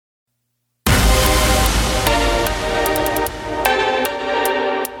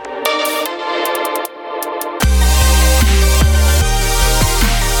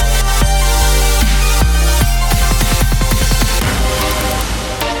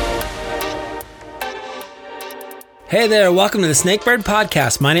Hey there, welcome to the Snakebird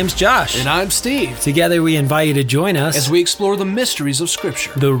Podcast. My name's Josh. And I'm Steve. Together we invite you to join us as we explore the mysteries of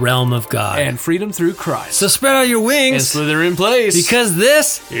Scripture, the realm of God, and freedom through Christ. So spread out your wings and slither in place, because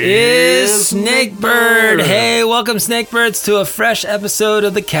this is Snakebird. Hey, welcome Snakebirds to a fresh episode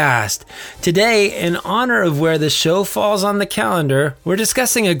of the cast. Today, in honor of where the show falls on the calendar, we're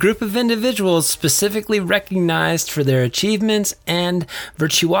discussing a group of individuals specifically recognized for their achievements and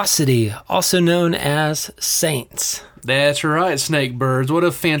virtuosity, also known as saints. That's right, Snakebirds. What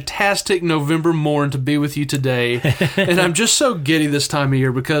a fantastic November morn to be with you today. And I'm just so giddy this time of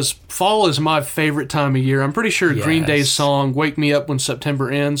year because fall is my favorite time of year. I'm pretty sure Green Day's song, Wake Me Up When September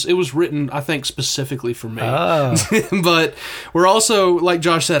Ends, it was written, I think, specifically for me. Oh. But we're also, like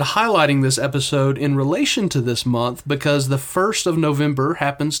Josh said, highlighting this episode in relation to this month because the 1st of November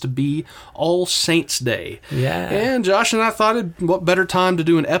happens to be All Saints Day. Yeah. And Josh and I thought, what better time to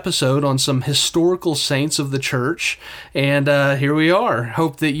do an episode on some historical saints of the church. And here we are.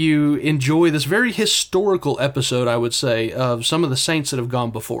 Hope that you enjoy this very historical episode, I would say, of some of the saints that have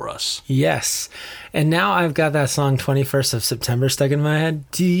gone before us. Yes. And now I've got that song 21st of September stuck in my head.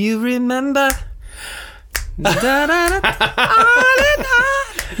 Do you remember? Get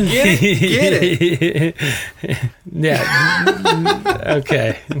it? Yeah.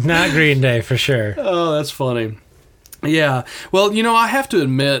 Okay. Not Green Day for sure. Oh, that's funny. Yeah. Well, I have to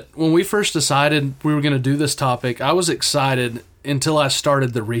admit, when we first decided we were going to do this topic, I was excited until I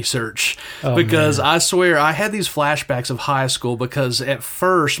started the research because I swear I had these flashbacks of high school because at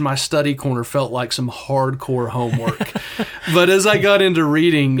first my study corner felt like some hardcore homework. But as I got into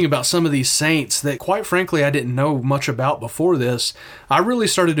reading about some of these saints that quite frankly I didn't know much about before this, I really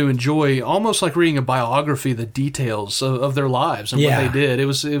started to enjoy, almost like reading a biography, the details of their lives and what they did.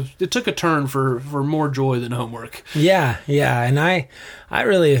 It took a turn for more joy than homework. Yeah. And I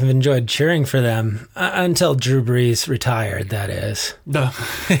really have enjoyed cheering for them until Drew Brees retired, that is. Nice.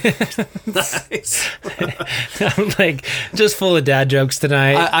 I'm like just full of dad jokes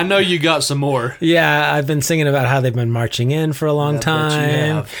tonight. I know you got some more. Yeah, I've been singing about how they've been marching in for a long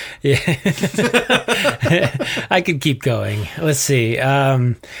time. Yeah. I could keep going. Let's see.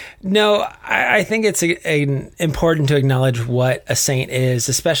 No, I think it's important to acknowledge what a saint is,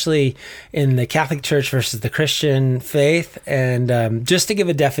 especially in the Catholic Church versus the Christian faith. And just to give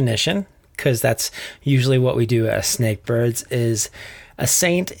a definition, because that's usually what we do as Snakebirds, is a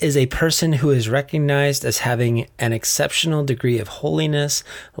saint is a person who is recognized as having an exceptional degree of holiness,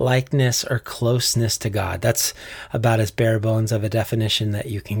 likeness, or closeness to God. That's about as bare bones of a definition that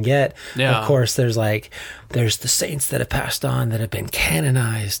you can get. Yeah. Of course, there's the saints that have passed on that have been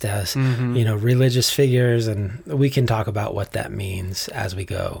canonized as, religious figures, and we can talk about what that means as we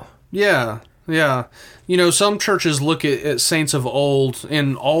go. Yeah. Yeah. Some churches look at saints of old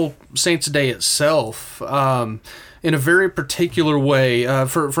and All Saints' Day itself in a very particular way.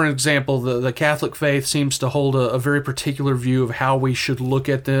 For example, the Catholic faith seems to hold a very particular view of how we should look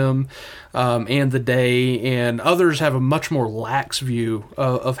at them and the day, and others have a much more lax view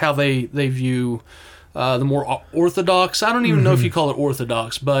of how they view the more orthodox. I don't even know if you call it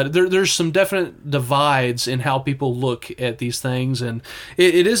orthodox, but there's some definite divides in how people look at these things. And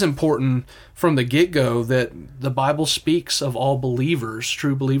it is important from the get-go that the Bible speaks of all believers,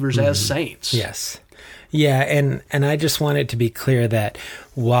 true believers, as saints. Yes. Yeah, and I just want it to be clear that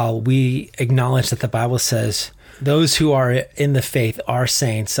while we acknowledge that the Bible says those who are in the faith are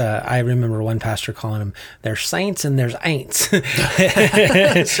saints. I remember one pastor calling them, there's saints and there's ain'ts.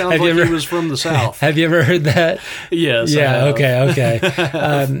 It sounds like he was from the South. Have you ever heard that? Yes. Yeah, okay.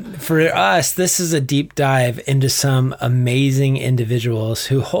 For us, this is a deep dive into some amazing individuals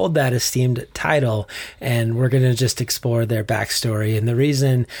who hold that esteemed title, and we're going to just explore their backstory and the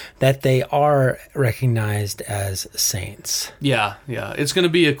reason that they are recognized as saints. Yeah. It's going to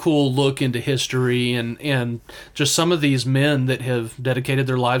be a cool look into history and just some of these men that have dedicated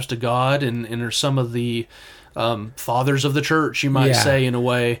their lives to God and are some of the fathers of the church, you might say, in a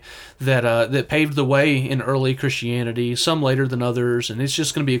way that paved the way in early Christianity, some later than others, and it's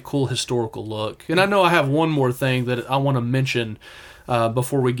just going to be a cool historical look. And I know I have one more thing that I want to mention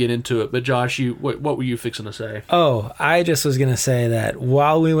before we get into it, but Josh, what were you fixing to say? Oh, I just was going to say that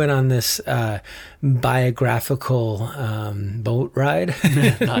while we went on this biographical boat ride,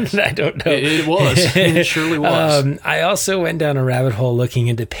 Nice. I don't know. It was. It surely was. I also went down a rabbit hole looking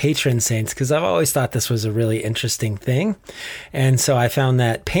into patron saints because I've always thought this was a really interesting thing. And so I found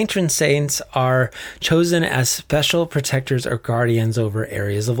that patron saints are chosen as special protectors or guardians over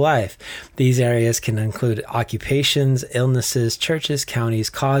areas of life. These areas can include occupations, illnesses, churches, places, counties,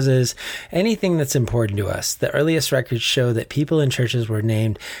 causes, anything that's important to us. The earliest records show that people in churches were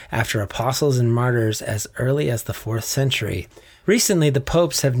named after apostles and martyrs as early as the 4th century. Recently, the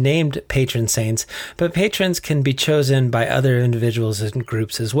popes have named patron saints, but patrons can be chosen by other individuals and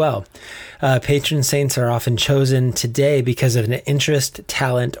groups as well. Patron saints are often chosen today because of an interest,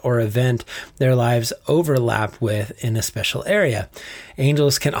 talent, or event their lives overlap with in a special area.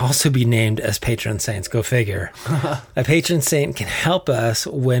 Angels can also be named as patron saints. Go figure. A patron saint can help us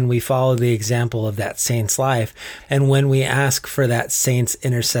when we follow the example of that saint's life and when we ask for that saint's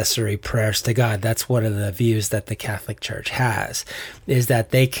intercessory prayers to God. That's one of the views that the Catholic Church has, is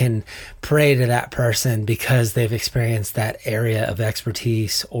that they can pray to that person because they've experienced that area of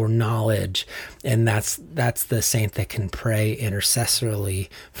expertise or knowledge, and that's the saint that can pray intercessorily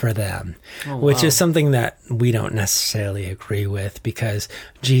for them, which is something that we don't necessarily agree with, because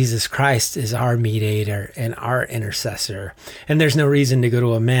Jesus Christ is our mediator and our intercessor, and there's no reason to go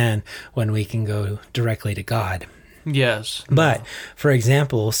to a man when we can go directly to God. Yes. But, for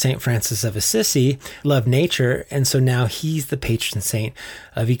example, St. Francis of Assisi loved nature, and so now he's the patron saint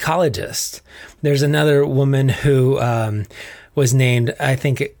of ecologists. There's another woman who was named, I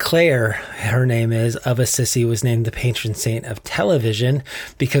think Claire, her name is, of Assisi, was named the patron saint of television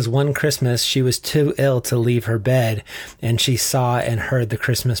because one Christmas she was too ill to leave her bed, and she saw and heard the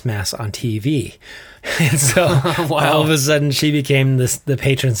Christmas Mass on TV. And so all of a sudden she became the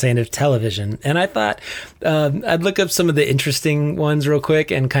patron saint of television. And I thought I'd look up some of the interesting ones real quick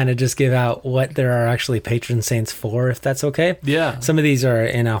and kind of just give out what there are actually patron saints for, if that's okay. Yeah. Some of these are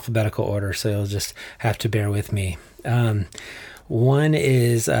in alphabetical order, so you'll just have to bear with me. One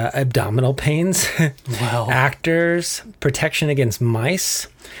is abdominal pains, Wow. actors, protection against mice,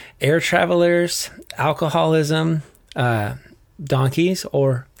 air travelers, alcoholism, donkeys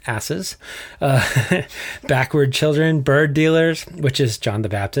or asses, backward children, bird dealers, which is John the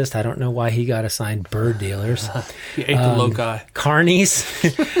Baptist. I don't know why he got assigned bird dealers. He ate the loci. Carnies,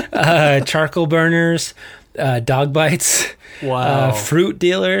 charcoal burners, dog bites, Wow. fruit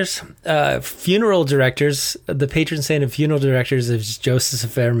dealers, funeral directors. The patron saint of funeral directors is Joseph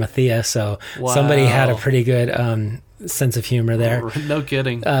of Arimathea, so somebody had a pretty good sense of humor there. No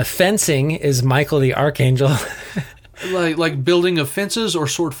kidding. Fencing is Michael the Archangel. Like building of fences or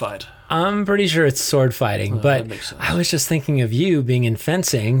sword fight? I'm pretty sure it's sword fighting, but that makes sense. I was just thinking of you being in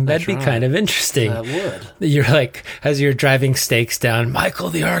fencing. That'd be kind of interesting. That would. You're like, as you're driving stakes down, Michael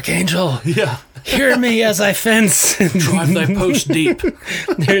the Archangel, Yeah. hear me as I fence. Drive thy post deep.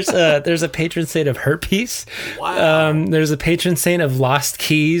 There's a patron saint of herpes. Wow. There's a patron saint of lost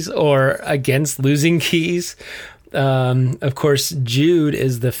keys or against losing keys. Of course, Jude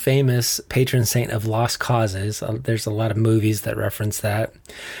is the famous patron saint of lost causes. There's a lot of movies that reference that.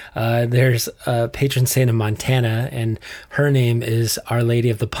 There's a patron saint of Montana, and her name is Our Lady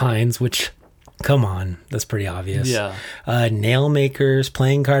of the Pines, which, come on, that's pretty obvious. Yeah. Nail makers,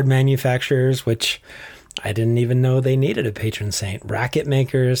 playing card manufacturers, which I didn't even know they needed a patron saint. Racket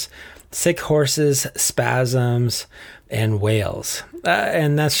makers, sick horses, spasms, and whales.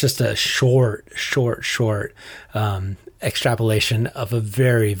 And that's just a short extrapolation of a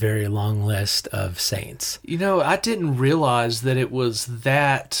very, very long list of saints. You know, I didn't realize that it was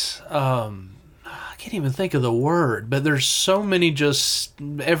that. I can't even think of the word, but there's so many just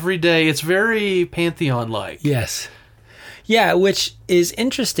every day. It's very pantheon-like. Yes. Yeah, which is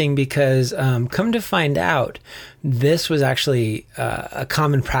interesting because come to find out, this was actually a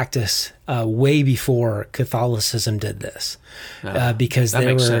common practice way before Catholicism did this, because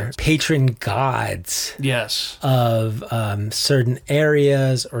there were sense. patron gods Yes. of certain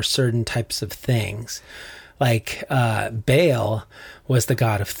areas or certain types of things. Like Baal was the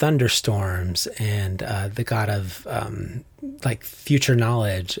god of thunderstorms and the god of like future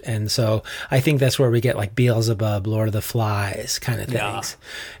knowledge. And so I think that's where we get like Beelzebub, Lord of the Flies kind of things.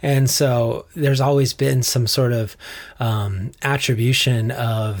 Yeah. And so there's always been some sort of attribution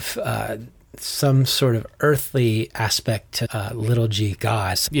of some sort of earthly aspect to little g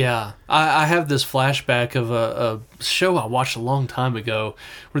gods. Yeah, I have this flashback of a show I watched a long time ago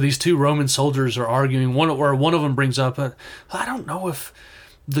where these two Roman soldiers are arguing, where one of them brings up, I don't know if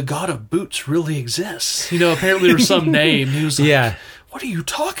the god of boots really exists. You know, apparently there's some name. He was like, Yeah. what are you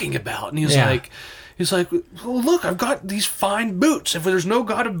talking about? And he's Yeah. like, well, look, I've got these fine boots. If there's no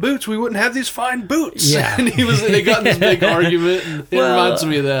god of boots, we wouldn't have these fine boots. Yeah. And they got in this big argument, and it reminds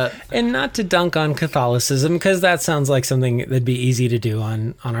me of that. And not to dunk on Catholicism, because that sounds like something that'd be easy to do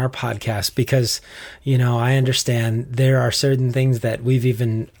on our podcast, because, you know, I understand there are certain things that we've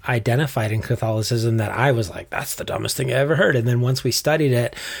even identified in Catholicism that I was like, that's the dumbest thing I ever heard. And then once we studied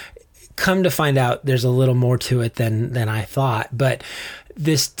it, come to find out there's a little more to it than I thought. But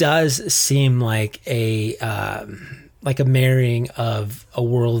this does seem like a marrying of a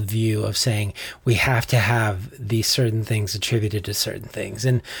worldview of saying we have to have these certain things attributed to certain things.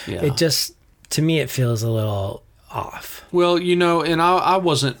 And it just, to me, it feels a little off. Well, and I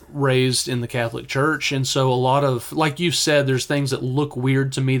wasn't raised in the Catholic Church, and so a lot of, like you said, there's things that look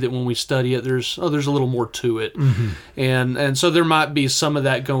weird to me that when we study it, there's a little more to it. Mm-hmm. And so there might be some of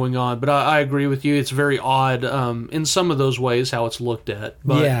that going on, but I agree with you. It's very odd in some of those ways how it's looked at.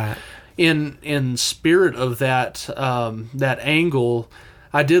 But in spirit of that that angle,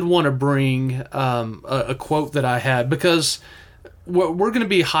 I did want to bring a quote that I had, because what we're going to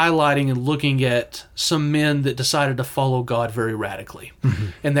be highlighting and looking at some men that decided to follow God very radically. Mm-hmm.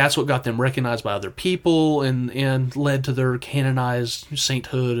 And that's what got them recognized by other people and led to their canonized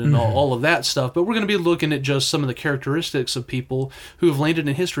sainthood and all of that stuff. But we're going to be looking at just some of the characteristics of people who have landed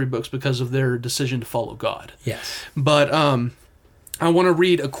in history books because of their decision to follow God. Yes. But I want to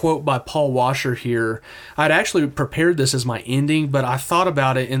read a quote by Paul Washer here. I'd actually prepared this as my ending, but I thought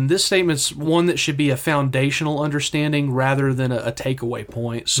about it, and this statement's one that should be a foundational understanding rather than a takeaway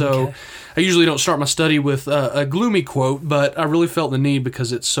point. So I usually don't start my study with a gloomy quote, but I really felt the need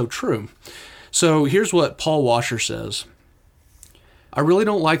because it's so true. So here's what Paul Washer says. I really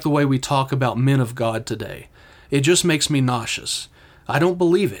don't like the way we talk about men of God today. It just makes me nauseous. I don't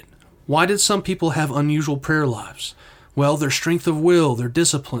believe it. Why did some people have unusual prayer lives? Well, their strength of will, their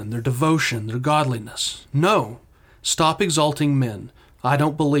discipline, their devotion, their godliness. No. Stop exalting men. I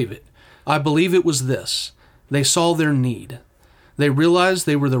don't believe it. I believe it was this. They saw their need. They realized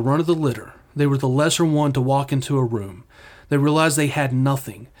they were the run of the litter. They were the lesser one to walk into a room. They realized they had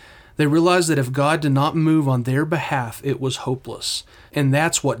nothing. They realized that if God did not move on their behalf, it was hopeless. And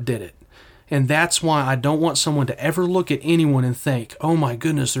that's what did it. And that's why I don't want someone to ever look at anyone and think, oh my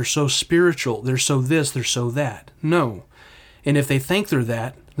goodness, they're so spiritual, they're so this, they're so that. No. And if they think they're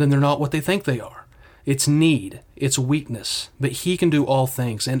that, then they're not what they think they are. It's need, it's weakness, but He can do all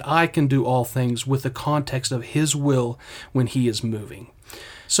things, and I can do all things with the context of His will when He is moving.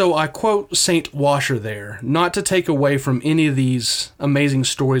 So I quote St. Washer there, not to take away from any of these amazing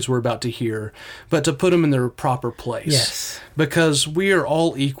stories we're about to hear, but to put them in their proper place. Yes. Because we are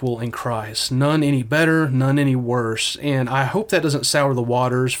all equal in Christ, none any better, none any worse. And I hope that doesn't sour the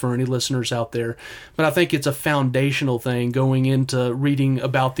waters for any listeners out there, but I think it's a foundational thing going into reading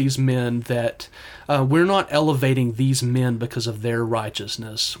about these men that we're not elevating these men because of their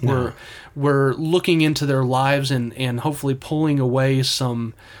righteousness. No. We're looking into their lives and hopefully pulling away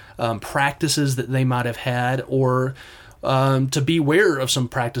some practices that they might have had, or to beware of some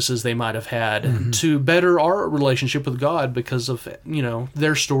practices they might have had to better our relationship with God because of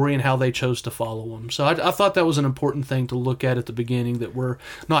their story and how they chose to follow Him. So I thought that was an important thing to look at the beginning, that we're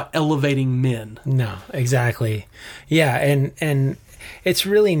not elevating men. No, exactly. Yeah, and it's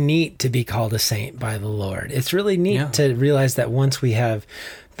really neat to be called a saint by the Lord. It's really neat to realize that once we have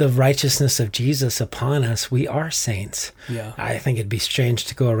the righteousness of Jesus upon us, we are saints. Yeah. I think it'd be strange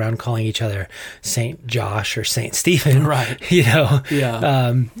to go around calling each other Saint Josh or Saint Stephen. Right. Yeah.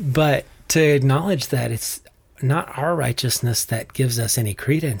 But to acknowledge that it's not our righteousness that gives us any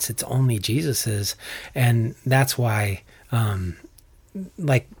credence, it's only Jesus's. And that's why,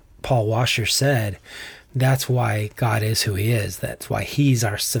 like Paul Washer said, that's why God is who He is. That's why He's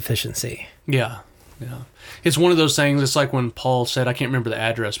our sufficiency. Yeah. Yeah. It's one of those things, it's like when Paul said, I can't remember the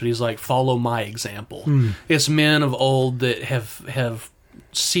address, but he's like, follow my example. It's men of old that have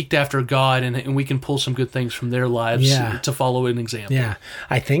seeked after God, and we can pull some good things from their lives to follow an example. Yeah.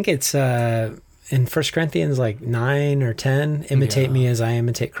 I think it's in 1 Corinthians 9 or 10, imitate me as I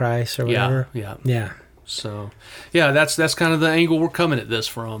imitate Christ, or whatever. Yeah. So, that's kind of the angle we're coming at this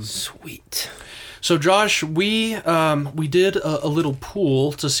from. Sweet. So, Josh, we did a little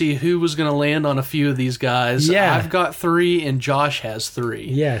pool to see who was going to land on a few of these guys. Yeah. I've got 3, and Josh has 3.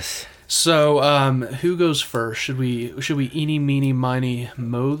 Yes. So, who goes first? Should we eeny, meeny, miny,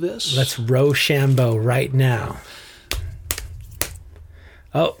 moe this? Let's Rochambeau right now.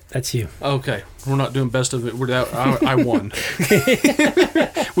 Oh, that's you. Okay, we're not doing best of it. I won.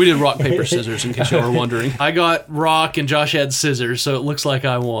 We did rock, paper, scissors, in case you were wondering. I got rock, and Josh had scissors, so it looks like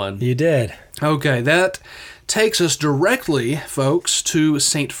I won. You did. Okay, that takes us directly, folks, to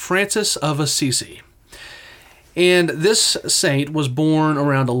St. Francis of Assisi. And this saint was born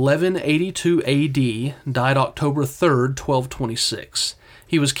around 1182 A.D., died October 3rd, 1226.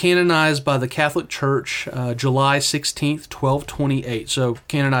 He was canonized by the Catholic Church July 16th, 1228, so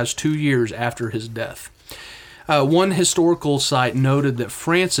canonized 2 years after his death. One historical site noted that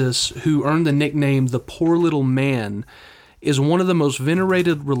Francis, who earned the nickname the Poor Little Man, is one of the most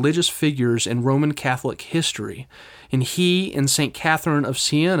venerated religious figures in Roman Catholic history, and he and St. Catherine of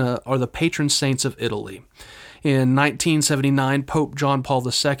Siena are the patron saints of Italy. In 1979, Pope John Paul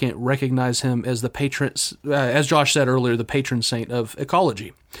II recognized him as the patron, as Josh said earlier, the patron saint of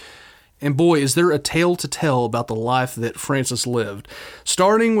ecology. And boy, is there a tale to tell about the life that Francis lived,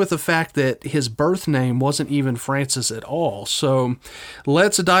 starting with the fact that his birth name wasn't even Francis at all. So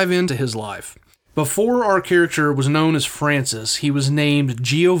let's dive into his life. Before our character was known as Francis, he was named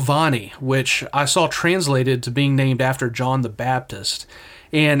Giovanni, which I saw translated to being named after John the Baptist.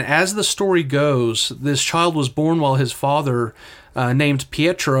 And as the story goes, this child was born while his father, named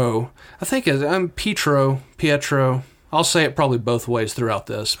Pietro, I think I'm Pietro. I'll say it probably both ways throughout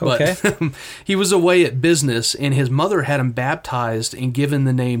this, but okay. He was away at business, and his mother had him baptized and given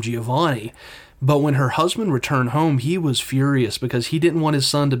the name Giovanni. But when her husband returned home, he was furious because he didn't want his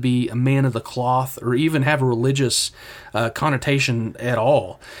son to be a man of the cloth or even have a religious connotation at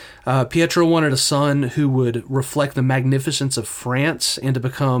all. Pietro wanted a son who would reflect the magnificence of France and to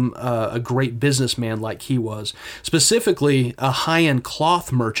become a great businessman like he was, specifically a high-end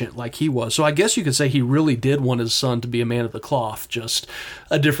cloth merchant like he was. So I guess you could say he really did want his son to be a man of the cloth, just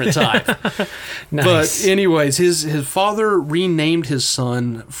a different type. Nice. But anyways, his father renamed his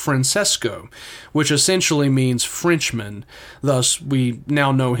son Francesco, which essentially means Frenchman. Thus, we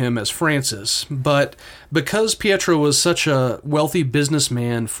now know him as Francis. But because Pietro was such a wealthy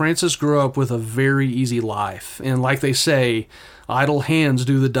businessman, Francis grew up with a very easy life. And like they say, idle hands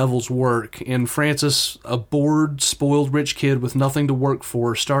do the devil's work. And Francis, a bored, spoiled rich kid with nothing to work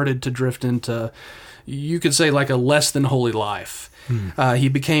for, started to drift into, you could say, like a less than holy life. He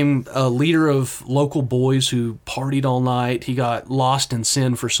became a leader of local boys who partied all night. He got lost in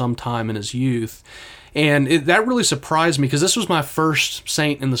sin for some time in his youth. And that really surprised me because this was my first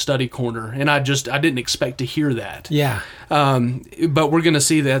saint in the study corner, and I didn't expect to hear that. Yeah. But we're going to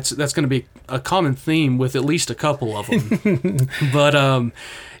see that's going to be a common theme with at least a couple of them. But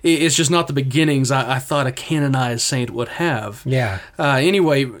it's just not the beginnings I thought a canonized saint would have. Yeah.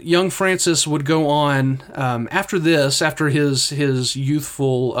 Anyway, young Francis would go on after his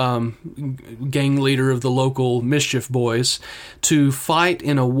youthful gang leader of the local mischief boys, to fight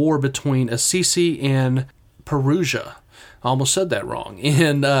in a war between Assisi and Perugia. I almost said that wrong,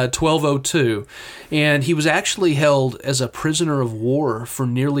 in 1202. And he was actually held as a prisoner of war for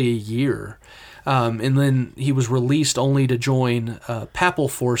nearly a year. And then he was released only to join papal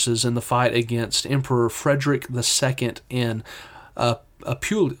forces in the fight against Emperor Frederick II in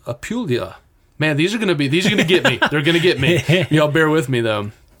Apulia. Man, these are going to get me. They're going to get me. Y'all bear with me,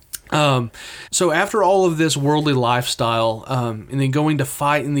 though. So after all of this worldly lifestyle, and then going to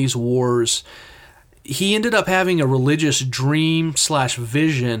fight in these wars, he ended up having a religious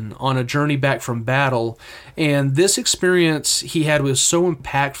dream/vision on a journey back from battle. And this experience he had was so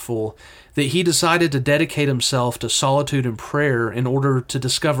impactful that he decided to dedicate himself to solitude and prayer in order to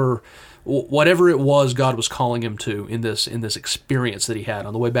discover whatever it was God was calling him to in this experience that he had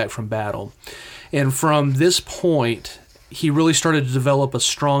on the way back from battle. And from this point, he really started to develop a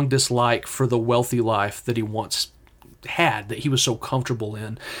strong dislike for the wealthy life that he once had, that he was so comfortable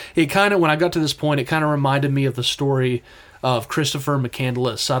in. It kind of, when I got to this point, it kind of reminded me of the story of Christopher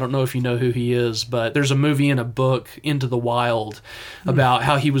McCandless. I don't know if you know who he is, but there's a movie and a book, Into the Wild, about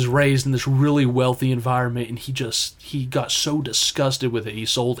how he was raised in this really wealthy environment, and he got so disgusted with it. He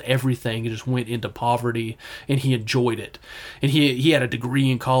sold everything and just went into poverty, and he enjoyed it. And he had a degree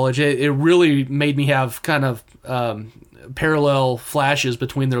in college. It really made me have kind of parallel flashes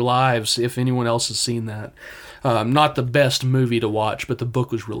between their lives, if anyone else has seen that. Not the best movie to watch, but the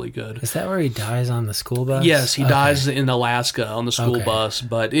book was really good. Is that where he dies on the school bus? Yes, he dies in Alaska on the school bus,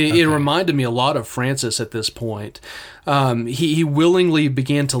 but it reminded me a lot of Francis at this point. He willingly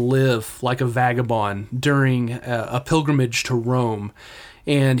began to live like a vagabond during a pilgrimage to Rome,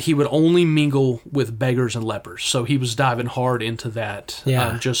 and he would only mingle with beggars and lepers. So he was diving hard into that,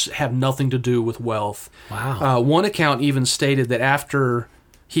 just have nothing to do with wealth. Wow. One account even stated that after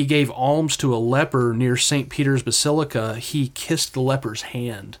he gave alms to a leper near St. Peter's Basilica, he kissed the leper's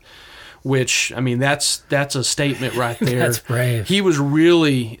hand, which, I mean, that's a statement right there. That's brave. He was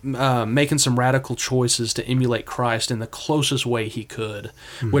really making some radical choices to emulate Christ in the closest way he could,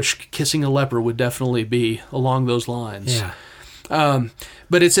 which kissing a leper would definitely be along those lines. Yeah.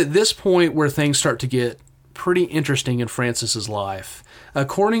 But it's at this point where things start to get pretty interesting in Francis's life.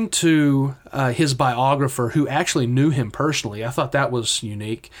 According to his biographer, who actually knew him personally, I thought that was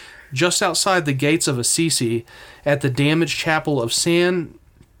unique, just outside the gates of Assisi, at the damaged chapel of San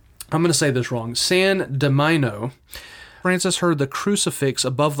Damiano, Francis heard the crucifix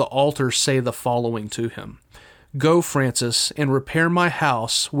above the altar say the following to him, Go, Francis, and repair my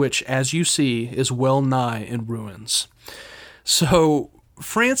house, which, as you see, is well nigh in ruins. So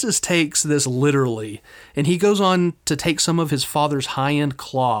Francis takes this literally, and he goes on to take some of his father's high-end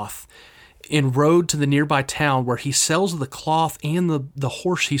cloth and rode to the nearby town where he sells the cloth and the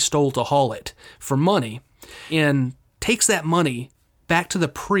horse he stole to haul it for money, and takes that money back to the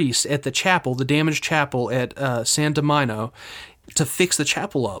priest at the chapel, the damaged chapel at San Domino, to fix the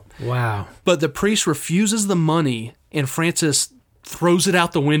chapel up. Wow. But the priest refuses the money, and Francis throws it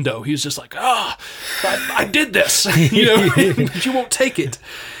out the window. He's just like, I did this, but you won't take it.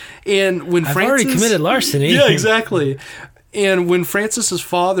 And when I've already committed larceny. Yeah, exactly. And when Francis's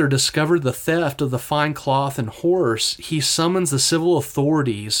father discovered the theft of the fine cloth and horse, he summons the civil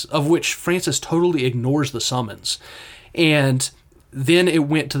authorities, of which Francis totally ignores the summons. And then it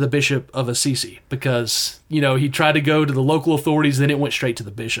went to the Bishop of Assisi because, he tried to go to the local authorities, then it went straight to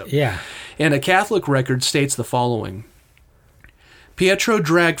the bishop. Yeah. And a Catholic record states the following. Pietro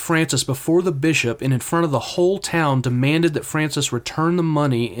dragged Francis before the bishop and in front of the whole town demanded that Francis return the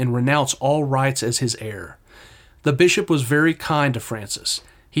money and renounce all rights as his heir. The bishop was very kind to Francis.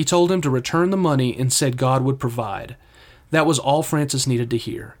 He told him to return the money and said God would provide. That was all Francis needed to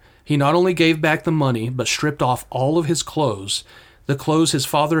hear. He not only gave back the money, but stripped off all of his clothes, the clothes his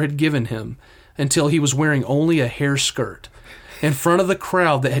father had given him, until he was wearing only a hair skirt. In front of the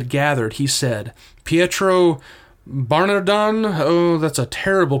crowd that had gathered, he said, Pietro Barnardone, oh, that's a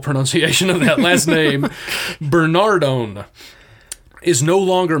terrible pronunciation of that last name, Bernardone, is no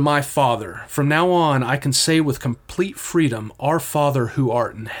longer my father. From now on, I can say with complete freedom, Our Father who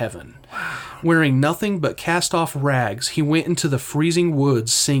art in heaven. Wow. Wearing nothing but cast-off rags, he went into the freezing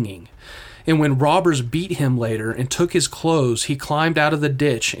woods singing. And when robbers beat him later and took his clothes, he climbed out of the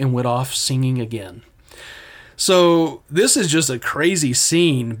ditch and went off singing again. So this is just a crazy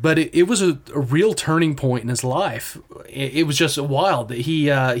scene, but it was a real turning point in his life. It was just wild that he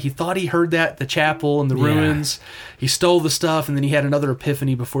thought he heard that at the chapel and the ruins. He stole the stuff, and then he had another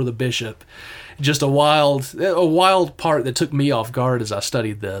epiphany before the bishop. Just a wild part that took me off guard as I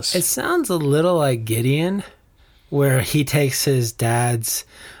studied this. It sounds a little like Gideon, where he takes his dad's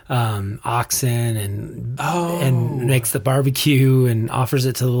oxen and makes the barbecue and offers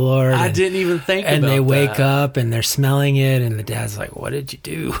it to the Lord. I didn't even think about that. And they wake up and they're smelling it, and the dad's like, "What did you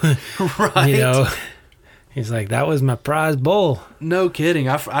do?" Right. He's like, "That was my prize bull." No kidding.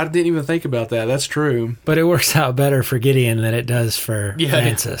 I didn't even think about that. That's true. But it works out better for Gideon than it does for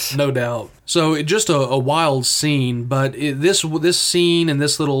Francis. No doubt. So just a wild scene, but this scene and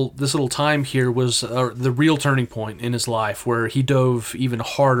this little time here was the real turning point in his life, where he dove even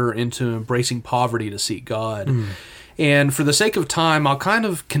harder into embracing poverty to seek God. And for the sake of time, I'll kind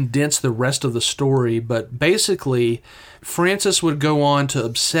of condense the rest of the story, but basically, Francis would go on to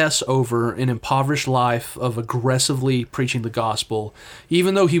obsess over an impoverished life of aggressively preaching the gospel,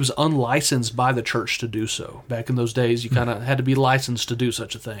 even though he was unlicensed by the church to do so. Back in those days, you kind of had to be licensed to do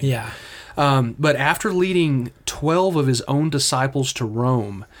such a thing. Yeah. But after leading 12 of his own disciples to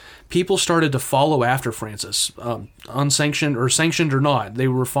Rome, people started to follow after Francis, unsanctioned or sanctioned or not. They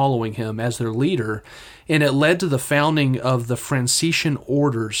were following him as their leader, and it led to the founding of the Franciscan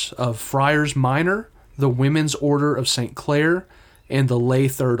orders of Friars Minor, the Women's Order of St. Clare, and the Lay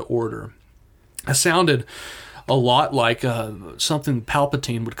Third Order. It sounded a lot like something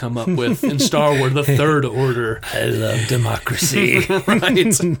Palpatine would come up with in Star Wars, the Third Order. I love democracy.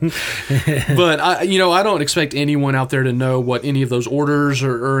 Right. But, I don't expect anyone out there to know what any of those orders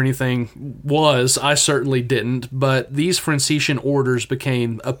or anything was. I certainly didn't. But these Franciscan orders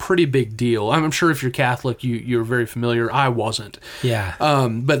became a pretty big deal. I'm sure if you're Catholic, you're very familiar. I wasn't. Yeah.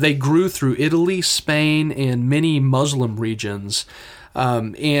 But they grew through Italy, Spain, and many Muslim regions.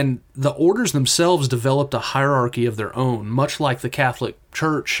 And the orders themselves developed a hierarchy of their own, much like the Catholic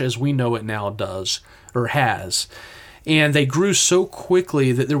Church as we know it now does, or has. And they grew so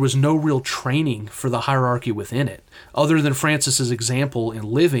quickly that there was no real training for the hierarchy within it, other than Francis's example in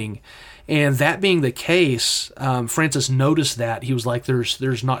living. And that being the case, Francis noticed that. He was like,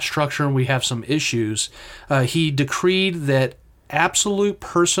 there's not structure and we have some issues. He decreed that absolute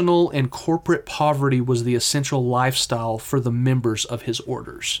personal and corporate poverty was the essential lifestyle for the members of his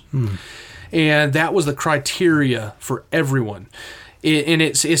orders. And that was the criteria for everyone.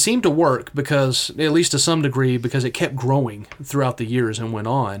 It seemed to work because, at least to some degree, because it kept growing throughout the years and went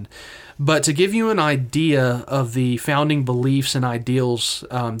on. But to give you an idea of the founding beliefs and ideals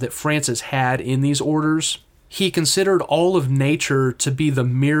that Francis had in these orders, he considered all of nature to be the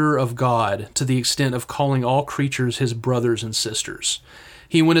mirror of God to the extent of calling all creatures his brothers and sisters.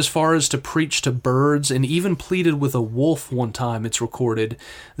 He went as far as to preach to birds and even pleaded with a wolf one time, it's recorded,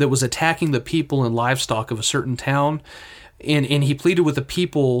 that was attacking the people and livestock of a certain town. And he pleaded with the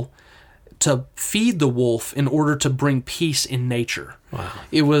people to feed the wolf in order to bring peace in nature. Wow.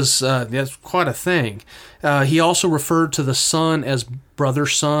 It was that's quite a thing. He also referred to the sun as brother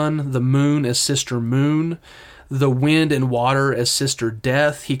sun, the moon as sister moon, the wind and water as sister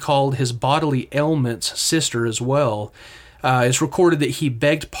death. He called his bodily ailments sister as well. It's recorded that he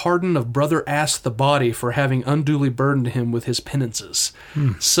begged pardon of Brother Ass the Body for having unduly burdened him with his penances.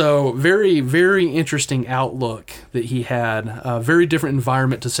 So very, very interesting outlook that he had. A very different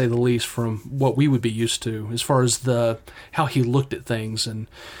environment, to say the least, from what we would be used to as far as how he looked at things. And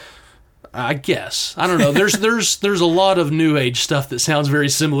I guess, I don't know, there's a lot of New Age stuff that sounds very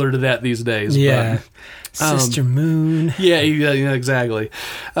similar to that these days. Yeah. Sister Moon. Yeah, exactly.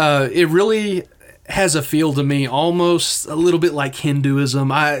 It really has a feel to me almost a little bit like Hinduism.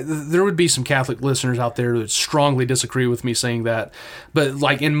 There would be some Catholic listeners out there that strongly disagree with me saying that, but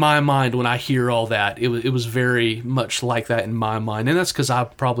like in my mind, when I hear all that, it was very much like that in my mind, and that's because I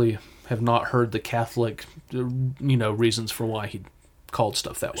probably have not heard the Catholic, reasons for why he called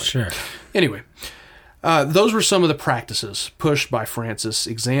stuff that way. Sure. Anyway. Those were some of the practices pushed by Francis'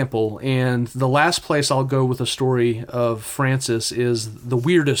 example, and the last place I'll go with the story of Francis is the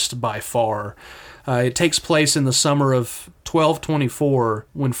weirdest by far. It takes place in the summer of 1224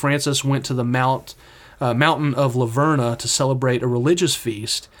 when Francis went to the mountain of Laverna to celebrate a religious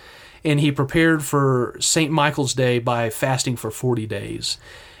feast, and he prepared for St. Michael's Day by fasting for 40 days.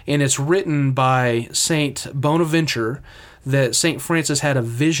 And it's written by St. Bonaventure that St. Francis had a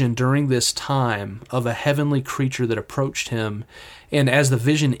vision during this time of a heavenly creature that approached him, and as the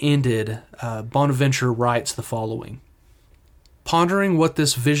vision ended, Bonaventure writes the following. Pondering what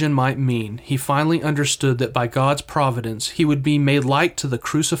this vision might mean, he finally understood that by God's providence he would be made like to the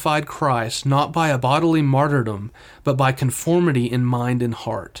crucified Christ, not by a bodily martyrdom, but by conformity in mind and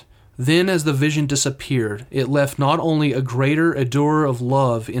heart. Then, as the vision disappeared, it left not only a greater ardor of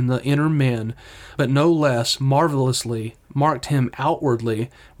love in the inner man, but no less marvelously marked him outwardly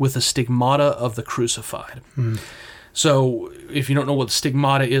with the stigmata of the crucified. So, if you don't know what the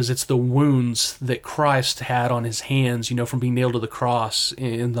stigmata is, it's the wounds that Christ had on his hands, from being nailed to the cross,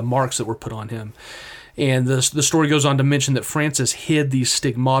 and the marks that were put on him. And the story goes on to mention that Francis hid these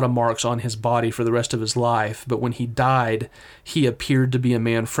stigmata marks on his body for the rest of his life, but when he died, he appeared to be a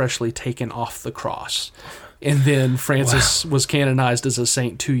man freshly taken off the cross. And then Francis was canonized as a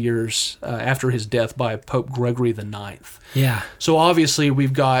saint 2 years after his death by Pope Gregory IX. Yeah. So obviously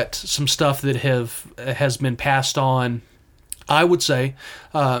we've got some stuff that has been passed on, I would say,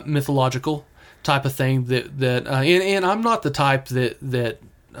 mythological type of thing and I'm not the type that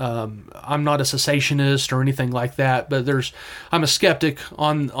I'm not a cessationist or anything like that, but I'm a skeptic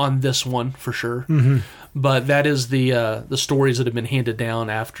on this one for sure. Mm-hmm. But that is the stories that have been handed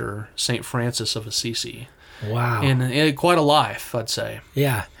down after St. Francis of Assisi. Wow. And quite a life, I'd say.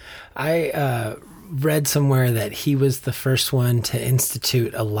 Yeah. I read somewhere that he was the first one to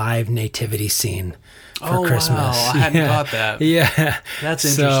institute a live nativity scene for Christmas. Wow. I hadn't got that. Yeah. That's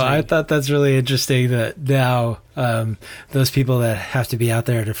interesting. So I thought that's really interesting that now those people that have to be out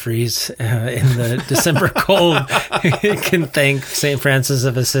there to freeze in the December cold can thank St. Francis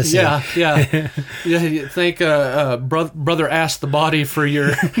of Assisi. Yeah. Thank Brother Ass the Body for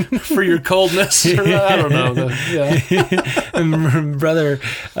your coldness. Or, I don't know. Brother,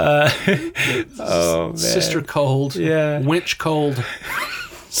 oh man, Sister Cold. Yeah, Winch Cold.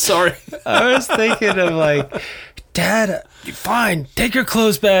 Sorry. I was thinking of like, Dad, fine, take your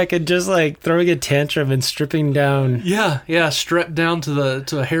clothes back, and just like throwing a tantrum and stripping down. Yeah, stripped down to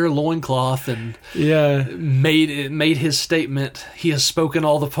a hair loincloth and made his statement. He has spoken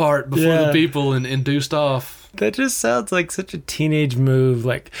all the part before the people and deuced off. That just sounds like such a teenage move.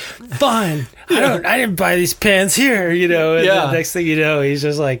 Like, fine, I didn't buy these pants here, And the next thing you know, he's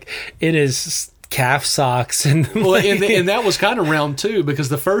just like in his calf socks and and that was kind of round two, because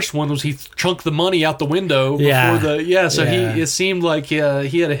the first one was he chunked the money out the window before it seemed like he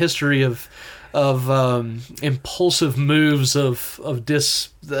had a history of impulsive moves of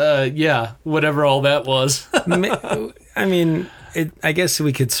whatever all that was. I mean, I guess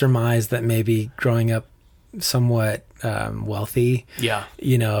we could surmise that maybe growing up somewhat wealthy,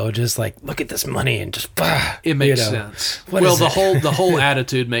 just like, look at this money and just it makes sense. The whole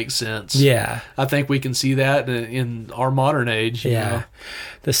attitude makes sense. I think we can see that in our modern age. The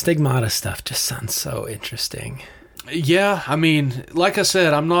stigmata stuff just sounds so interesting. Yeah, I mean, like I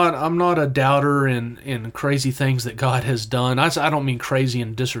said, I'm not a doubter in crazy things that God has done. I don't mean crazy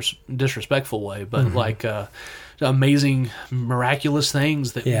in disrespectful way, but like amazing, miraculous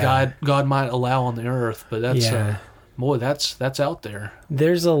things that God might allow on the earth. But that's boy, that's out there.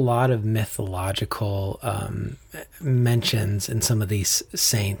 There's a lot of mythological mentions in some of these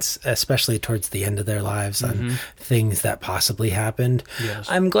saints, especially towards the end of their lives, on things that possibly happened. Yes.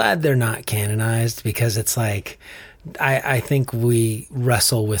 I'm glad they're not canonized, because it's like, I think we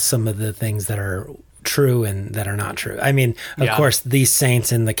wrestle with some of the things that are true and that are not true. I mean, of course, these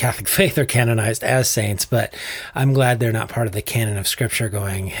saints in the Catholic faith are canonized as saints, but I'm glad they're not part of the canon of Scripture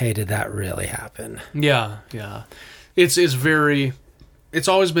going, hey, did that really happen? Yeah. It's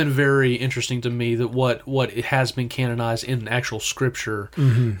always been very interesting to me that what it has been canonized in actual Scripture.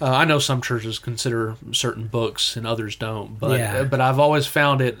 I know some churches consider certain books and others don't, but I've always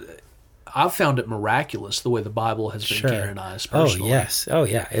found it miraculous the way the Bible has been canonized personally. Oh, yes. Oh,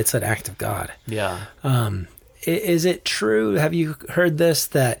 yeah. It's an act of God. Yeah. Is it true, have you heard this,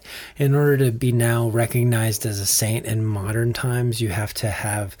 that in order to be now recognized as a saint in modern times, you have to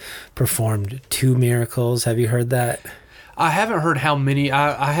have performed 2 miracles? Have you heard that? I haven't heard how many.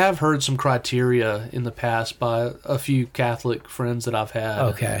 I have heard some criteria in the past by a few Catholic friends that I've had.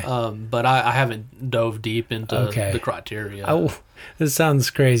 Okay. But I haven't dove deep into the criteria. Oh, this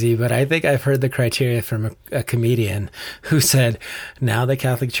sounds crazy, but I think I've heard the criteria from a comedian who said, now the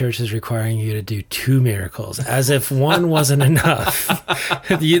Catholic Church is requiring you to do 2 miracles, as if one wasn't enough.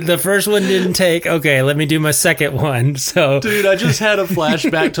 The first one didn't take, okay, let me do my second one. So, dude, I just had a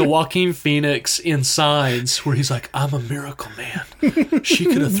flashback to Joaquin Phoenix in Signs, where he's like, I'm a miracle man. She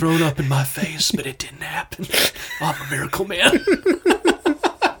could have thrown up in my face, but it didn't happen. I'm a miracle man.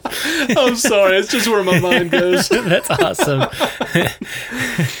 I'm sorry, it's just where my mind goes. That's awesome.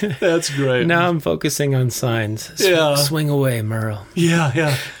 That's great. Now I'm focusing on Signs. Swing away, Merle.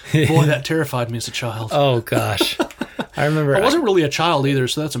 Yeah. Boy, that terrified me as a child. Oh, gosh. I remember... I wasn't really a child either,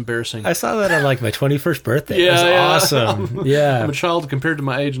 so that's embarrassing. I saw that on like my 21st birthday. It was awesome. Yeah. I'm a child compared to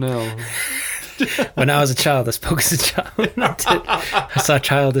my age now. When I was a child, I spoke as a child. I saw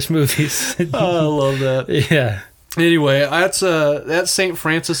childish movies. Oh, I love that. Yeah. Anyway, that's St.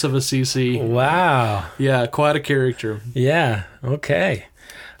 Francis of Assisi. Wow. Yeah, quite a character. Yeah, okay.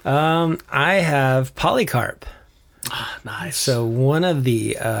 I have Polycarp. Nice. So one of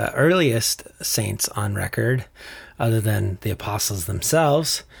the earliest saints on record, other than the apostles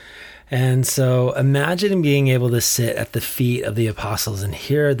themselves. And so imagine being able to sit at the feet of the apostles and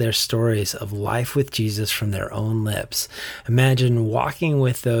hear their stories of life with Jesus from their own lips. Imagine walking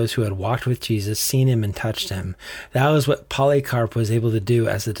with those who had walked with Jesus, seen him, and touched him. That was what Polycarp was able to do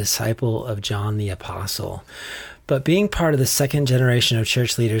as a disciple of John the Apostle. But being part of the second generation of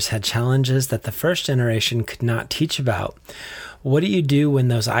church leaders had challenges that the first generation could not teach about. What do you do when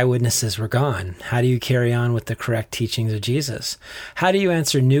those eyewitnesses were gone? How do you carry on with the correct teachings of Jesus? How do you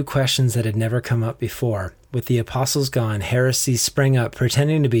answer new questions that had never come up before? With the apostles gone, heresies sprang up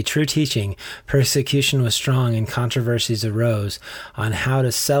pretending to be true teaching, persecution was strong, and controversies arose on how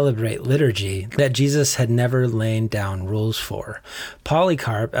to celebrate liturgy that Jesus had never laid down rules for.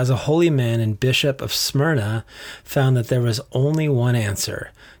 Polycarp, as a holy man and bishop of Smyrna, found that there was only one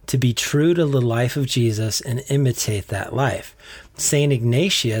answer: to be true to the life of Jesus and imitate that life. St.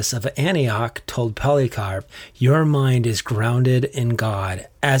 Ignatius of Antioch told Polycarp, "Your mind is grounded in God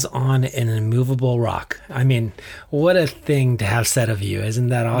as on an immovable rock." I mean, what a thing to have said of you. Isn't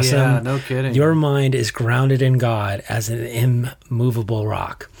that awesome? Yeah, no kidding. Your mind is grounded in God as an immovable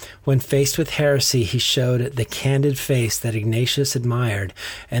rock. When faced with heresy, he showed the candid face that Ignatius admired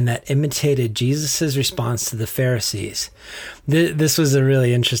and that imitated Jesus' response to the Pharisees. This was a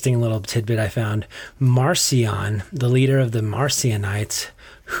really interesting little tidbit I found. Marcion, the leader of the Marcionites,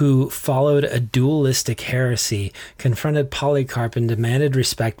 who followed a dualistic heresy, confronted Polycarp and demanded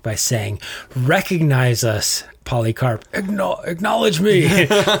respect by saying, "Recognize us." Polycarp, acknowledge me.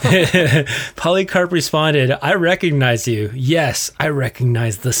 Polycarp responded, "I recognize you. Yes, I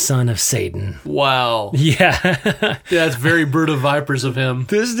recognize the son of Satan." Wow. Yeah. That's very brood of vipers of him.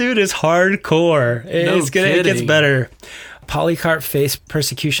 This dude is hardcore. It gets better. Polycarp faced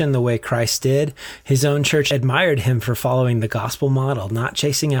persecution the way Christ did. His own church admired him for following the gospel model, not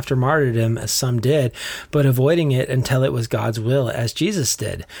chasing after martyrdom as some did, but avoiding it until it was God's will, as Jesus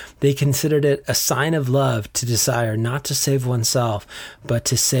did. They considered it a sign of love to desire not to save oneself, but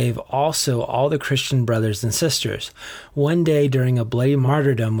to save also all the Christian brothers and sisters. One day during a bloody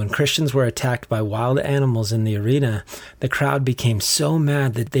martyrdom, when Christians were attacked by wild animals in the arena, the crowd became so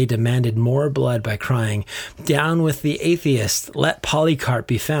mad that they demanded more blood by crying, "Down with the atheists! atheists, let Polycarp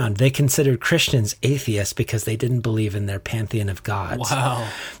be found. They considered Christians atheists because they didn't believe in their pantheon of gods. Wow.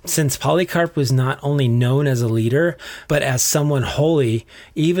 Since Polycarp was not only known as a leader, but as someone holy,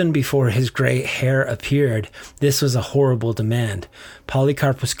 even before his gray hair appeared, this was a horrible demand.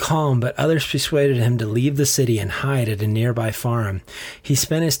 Polycarp was calm, but others persuaded him to leave the city and hide at a nearby farm. He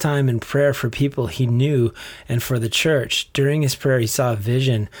spent his time in prayer for people he knew and for the church. During his prayer, he saw a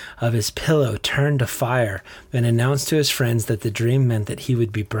vision of his pillow turned to fire and announced to his friends that the dream meant that he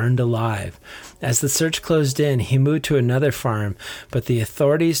would be burned alive. As the search closed in, he moved to another farm, but the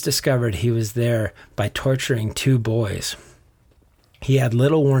authorities discovered he was there by torturing 2 boys. He had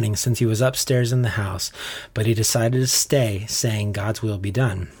little warning since he was upstairs in the house, but he decided to stay, saying God's will be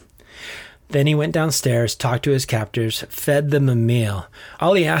done. Then he went downstairs, talked to his captors, fed them a meal.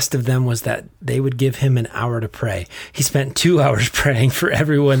 All he asked of them was that they would give him an hour to pray. He spent 2 hours praying for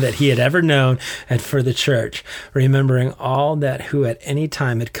everyone that he had ever known and for the church, remembering all that who at any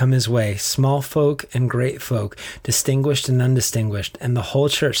time had come his way, small folk and great folk, distinguished and undistinguished, and the whole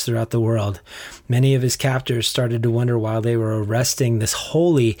church throughout the world. Many of his captors started to wonder why they were arresting this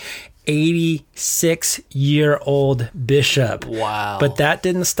holy 86-year-old bishop. Wow. But that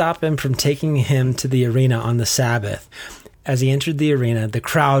didn't stop him from taking him to the arena on the Sabbath. As he entered the arena, the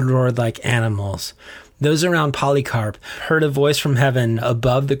crowd roared like animals. Those around Polycarp heard a voice from heaven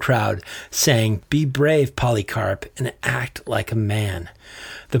above the crowd saying, "Be brave, Polycarp, and act like a man."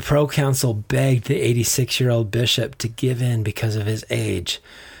 The proconsul begged the 86-year-old bishop to give in because of his age.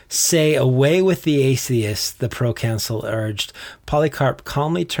 "Say away with the atheists," the proconsul urged. Polycarp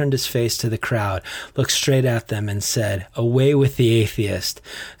calmly turned his face to the crowd, looked straight at them, and said, "Away with the atheist."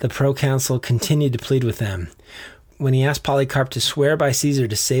 The proconsul continued to plead with them. When he asked Polycarp to swear by Caesar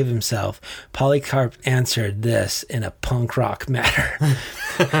to save himself, Polycarp answered this in a punk rock manner.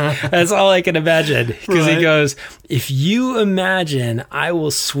 That's all I can imagine. Because He goes, "If you imagine I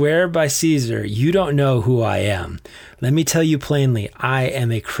will swear by Caesar, you don't know who I am. Let me tell you plainly, I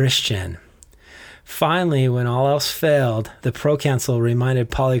am a Christian." Finally, when all else failed, the proconsul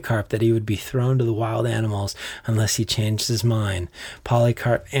reminded Polycarp that he would be thrown to the wild animals unless he changed his mind.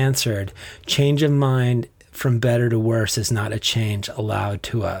 Polycarp answered, "Change of mind from better to worse is not a change allowed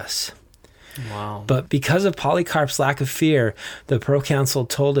to us." Wow. But because of Polycarp's lack of fear, the proconsul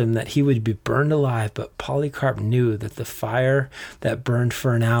told him that he would be burned alive, but Polycarp knew that the fire that burned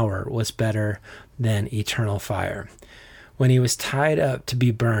for an hour was better than eternal fire. When he was tied up to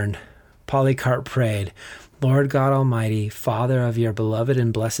be burned, Polycarp prayed, "Lord God Almighty, Father of your beloved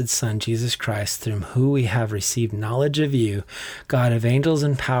and blessed Son, Jesus Christ, through whom we have received knowledge of you, God of angels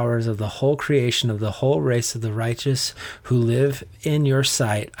and powers, of the whole creation, of the whole race of the righteous who live in your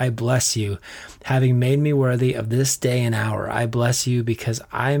sight, I bless you. Having made me worthy of this day and hour, I bless you because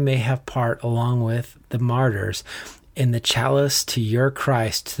I may have part along with the martyrs in the chalice to your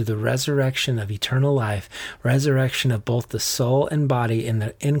Christ, to the resurrection of eternal life, resurrection of both the soul and body in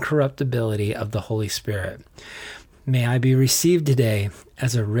the incorruptibility of the Holy Spirit. May I be received today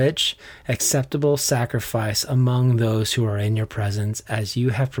as a rich, acceptable sacrifice among those who are in your presence, as you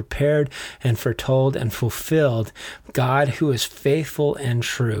have prepared and foretold and fulfilled, God who is faithful and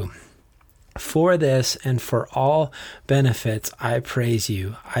true. For this and for all benefits, I praise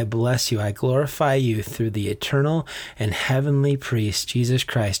you, I bless you, I glorify you through the eternal and heavenly priest, Jesus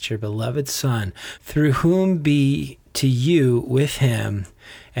Christ, your beloved Son, through whom be to you with him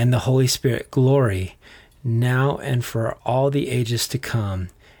and the Holy Spirit glory, now and for all the ages to come.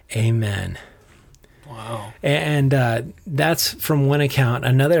 Amen. Wow. And that's from one account.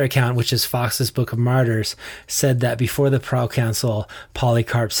 Another account, which is Fox's Book of Martyrs, said that before the proconsul,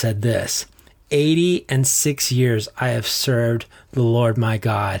 Polycarp said this: 86 years I have served the Lord my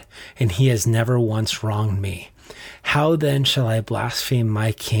God, and he has never once wronged me. How then shall I blaspheme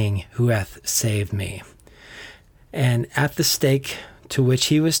my King who hath saved me? And at the stake to which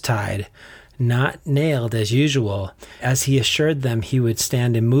he was tied, not nailed as usual, as he assured them he would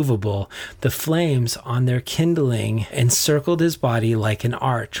stand immovable, the flames on their kindling encircled his body like an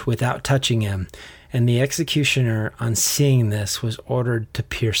arch without touching him. And the executioner, on seeing this, was ordered to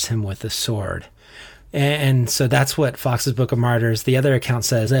pierce him with a sword. And so that's what Fox's Book of Martyrs. The other account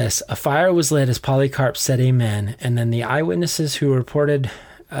says this: a fire was lit as Polycarp said amen, and then the eyewitnesses who reported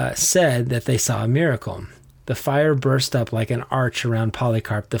said that they saw a miracle. The fire burst up like an arch around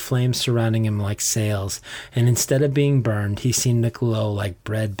Polycarp, the flames surrounding him like sails, and instead of being burned, he seemed to glow like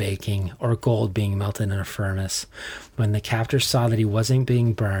bread baking or gold being melted in a furnace. When the captors saw that he wasn't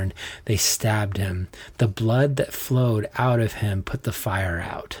being burned, they stabbed him. The blood that flowed out of him put the fire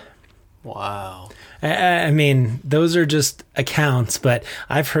out. Wow. I mean, those are just accounts, but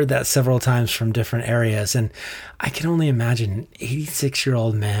I've heard that several times from different areas. And I can only imagine an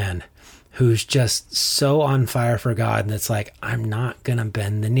 86-year-old man who's just so on fire for God. And it's like, I'm not going to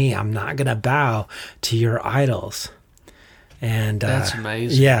bend the knee. I'm not going to bow to your idols. And that's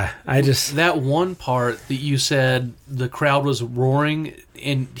amazing. Yeah, that one part that you said the crowd was roaring,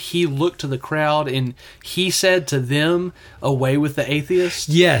 and he looked to the crowd and he said to them, "Away with the atheists."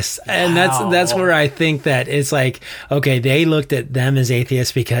 Yes, and wow. that's where I think that it's like, okay, they looked at them as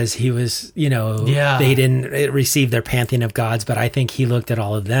atheists because he was, they didn't receive their pantheon of gods, but I think he looked at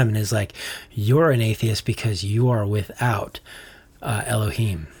all of them and is like, you're an atheist because you are without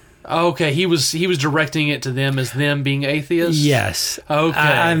Elohim. Okay, he was directing it to them as them being atheists? Yes. Okay.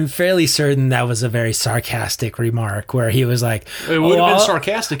 I'm fairly certain that was a very sarcastic remark where he was like, it would have been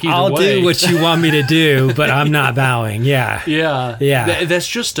sarcastic either I'll way. do what you want me to do, but I'm not bowing. Yeah. Yeah. Yeah. That's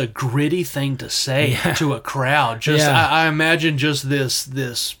just a gritty thing to say to a crowd. I imagine just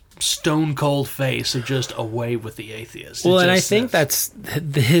this stone cold face of just away with the atheists. Well, and I think that's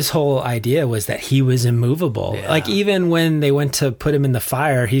his whole idea was that he was immovable. Yeah. Like even when they went to put him in the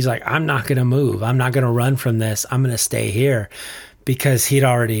fire, he's like, I'm not going to move. I'm not going to run from this. I'm going to stay here, because he'd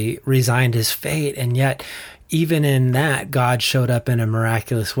already resigned his fate. And yet even in that, God showed up in a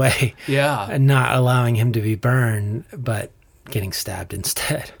miraculous way. Yeah. Not allowing him to be burned, but getting stabbed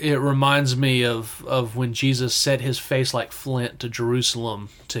instead. It reminds me of when Jesus set his face like flint to Jerusalem,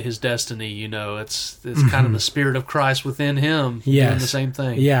 to his destiny. It's kind of the Spirit of Christ within him doing the same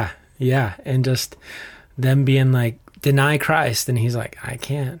thing. Yeah. And just them being like, deny Christ, and he's like, I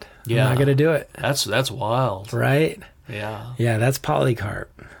can't. I'm not going to do it. That's wild. Right? Yeah. Yeah, that's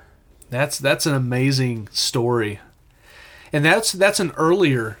Polycarp. That's an amazing story. And that's an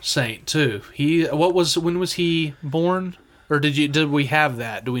earlier saint too. When was he born? Or did we have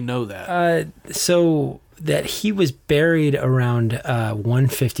that? Do we know that? So that he was buried around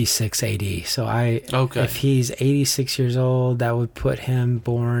 156 AD. So if he's 86 years old, that would put him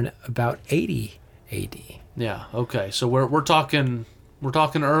born about 80 AD. Yeah. Okay. So we're talking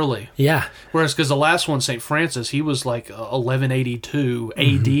early. Yeah. Whereas because the last one, St. Francis, he was like 1182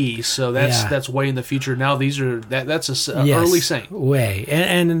 AD. So that's way in the future. Now that's an early saint. Way.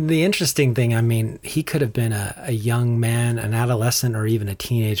 And the interesting thing, I mean, he could have been a young man, an adolescent, or even a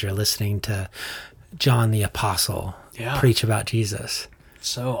teenager listening to John the Apostle preach about Jesus.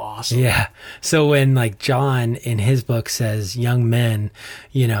 So awesome. Yeah. So when like John in his book says young men,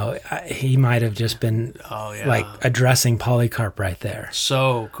 he might have just been like addressing Polycarp right there.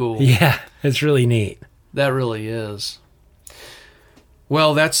 So cool. Yeah. It's really neat. That really is.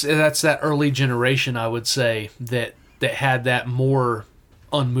 Well, that's that early generation, I would say, that had that more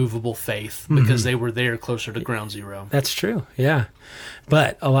unmovable faith because they were there closer to ground zero. That's true. Yeah.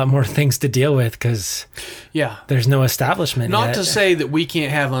 But a lot more things to deal with because there's no establishment Not yet. to say that we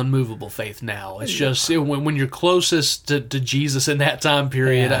can't have unmovable faith now. It's just when you're closest to Jesus in that time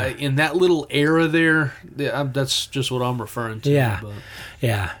period, in that little era there, that's just what I'm referring to. Yeah. But.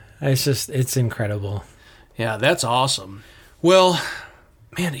 Yeah. It's incredible. Yeah, that's awesome. Well,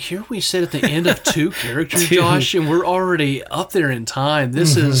 man, here we sit at the end of 2 characters, Josh, and we're already up there in time.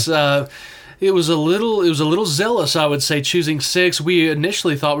 This is it was a little zealous, I would say, choosing 6. We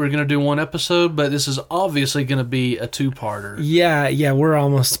initially thought we were going to do 1 episode, but this is obviously going to be a 2-parter. Yeah, we're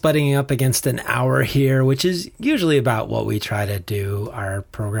almost butting up against an hour here, which is usually about what we try to do our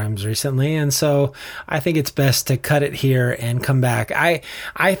programs recently, and so I think it's best to cut it here and come back. I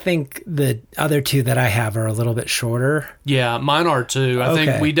think the other 2 that I have are a little bit shorter. Yeah, mine are too. I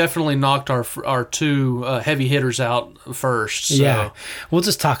think we definitely knocked our 2 heavy hitters out first. So. Yeah, we'll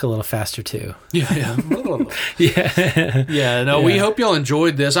just talk a little faster too. Yeah. Yeah. We hope y'all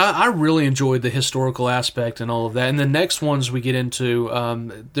enjoyed this. I really enjoyed the historical aspect and all of that. And the next ones we get into,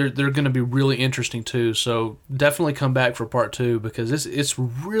 they're going to be really interesting too. So definitely come back for part 2 because it's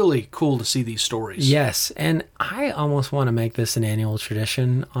really cool to see these stories. Yes, and I almost want to make this an annual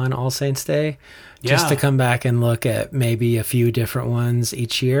tradition on All Saints Day. Just to come back and look at maybe a few different ones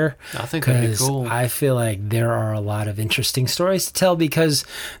each year. I think that'd be cool. I feel like there are a lot of interesting stories to tell because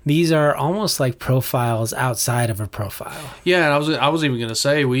these are almost like profiles outside of a profile. Yeah, and I was even going to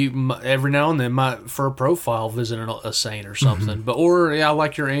say we every now and then might for a profile visit a saint or something. But I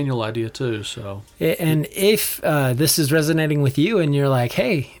like your annual idea too. So and if this is resonating with you and you're like,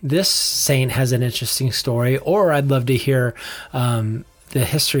 hey, this saint has an interesting story, or I'd love to hear the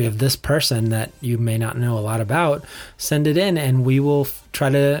history of this person that you may not know a lot about, send it in and we will try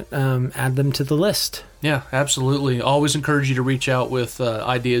to add them to the list. Yeah, absolutely. Always encourage you to reach out with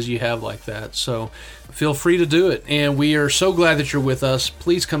ideas you have like that. So feel free to do it. And we are so glad that you're with us.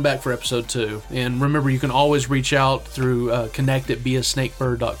 Please come back for episode 2. And remember, you can always reach out through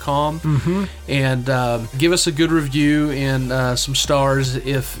connect@beasnakebird.com and give us a good review and some stars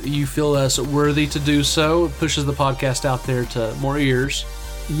if you feel us worthy to do so. It pushes the podcast out there to more ears.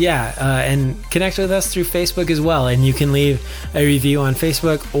 Yeah, and connect with us through Facebook as well. And you can leave a review on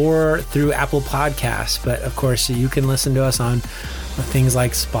Facebook or through Apple Podcasts. But of course, you can listen to us on things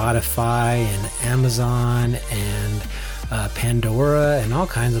like Spotify and Amazon and Pandora and all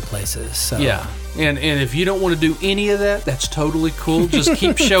kinds of places. So yeah. And if you don't want to do any of that, that's totally cool. Just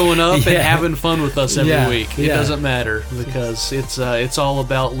keep showing up and having fun with us every week. It doesn't matter because it's all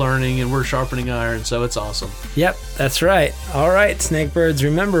about learning and we're sharpening iron, so it's awesome. Yep, that's right. All right, Snakebirds,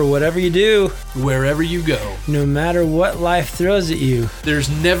 remember, whatever you do, wherever you go, no matter what life throws at you, there's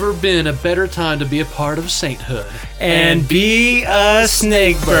never been a better time to be a part of sainthood. And be a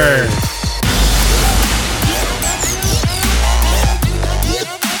snakebird.